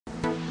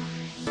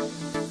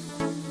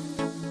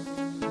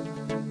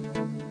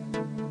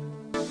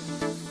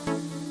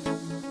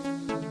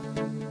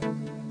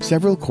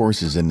Several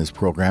courses in this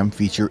program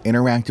feature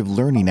interactive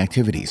learning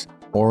activities,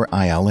 or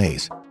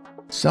ILAs.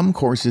 Some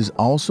courses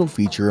also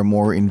feature a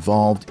more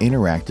involved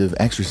interactive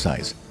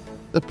exercise.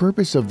 The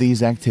purpose of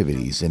these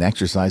activities and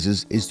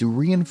exercises is to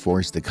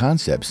reinforce the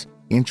concepts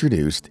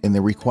introduced in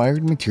the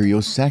required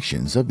materials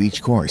sections of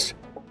each course.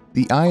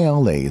 The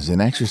ILAs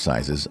and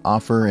exercises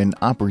offer an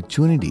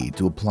opportunity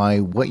to apply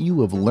what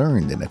you have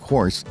learned in a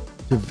course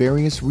to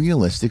various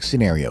realistic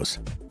scenarios.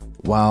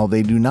 While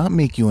they do not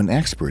make you an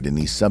expert in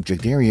these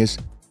subject areas,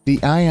 the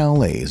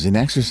ILAs and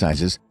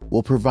exercises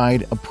will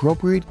provide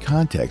appropriate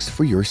context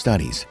for your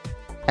studies.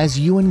 As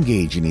you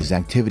engage in these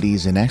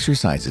activities and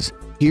exercises,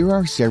 here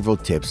are several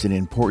tips and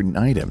important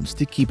items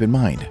to keep in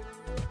mind.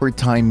 For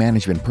time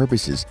management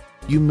purposes,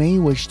 you may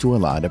wish to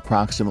allot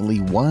approximately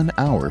 1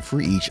 hour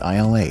for each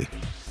ILA.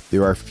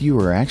 There are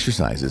fewer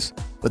exercises,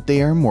 but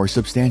they are more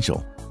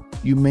substantial.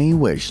 You may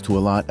wish to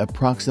allot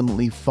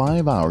approximately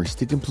 5 hours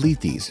to complete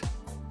these.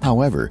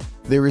 However,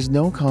 there is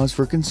no cause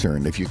for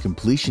concern if your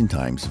completion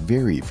times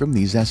vary from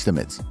these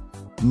estimates.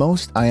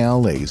 Most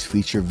ILAs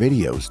feature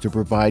videos to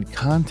provide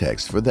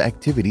context for the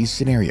activity's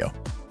scenario.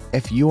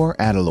 If you are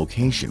at a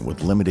location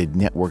with limited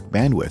network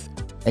bandwidth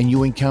and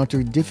you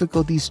encounter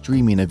difficulty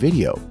streaming a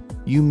video,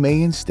 you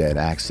may instead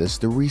access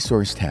the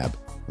Resource tab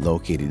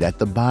located at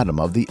the bottom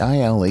of the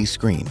ILA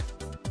screen.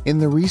 In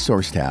the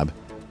Resource tab,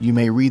 you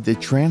may read the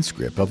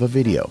transcript of a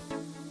video.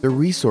 The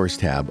Resource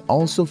tab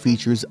also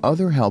features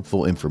other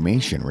helpful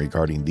information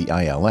regarding the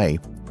ILA,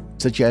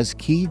 such as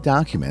key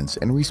documents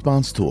and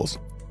response tools.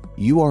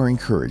 You are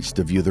encouraged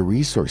to view the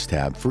Resource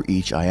tab for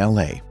each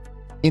ILA.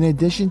 In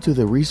addition to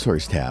the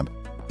Resource tab,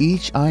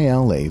 each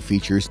ILA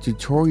features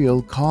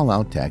tutorial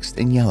call-out text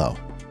in yellow.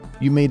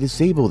 You may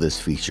disable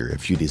this feature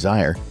if you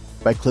desire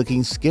by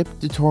clicking Skip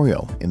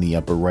Tutorial in the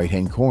upper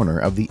right-hand corner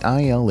of the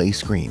ILA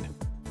screen.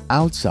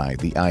 Outside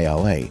the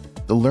ILA,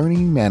 the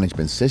Learning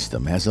Management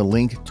System has a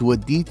link to a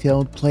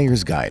detailed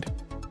player's guide.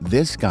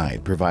 This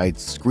guide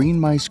provides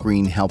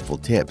screen-by-screen helpful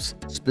tips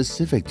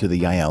specific to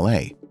the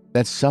ILA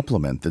that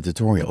supplement the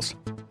tutorials.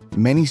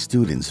 Many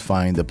students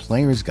find the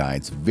player's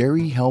guides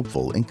very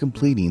helpful in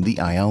completing the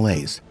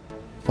ILAs.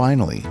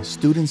 Finally,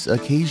 students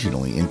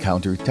occasionally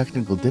encounter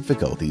technical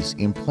difficulties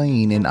in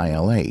playing an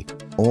ILA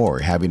or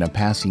having a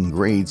passing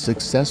grade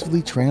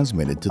successfully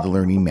transmitted to the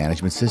Learning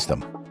Management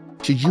System.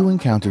 Should you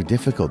encounter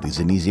difficulties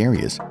in these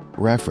areas,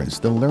 reference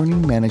the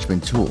Learning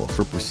Management tool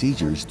for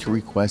procedures to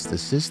request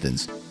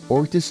assistance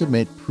or to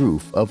submit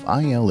proof of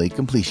ILA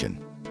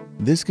completion.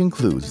 This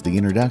concludes the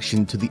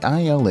introduction to the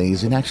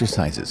ILAs and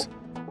exercises.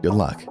 Good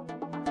luck.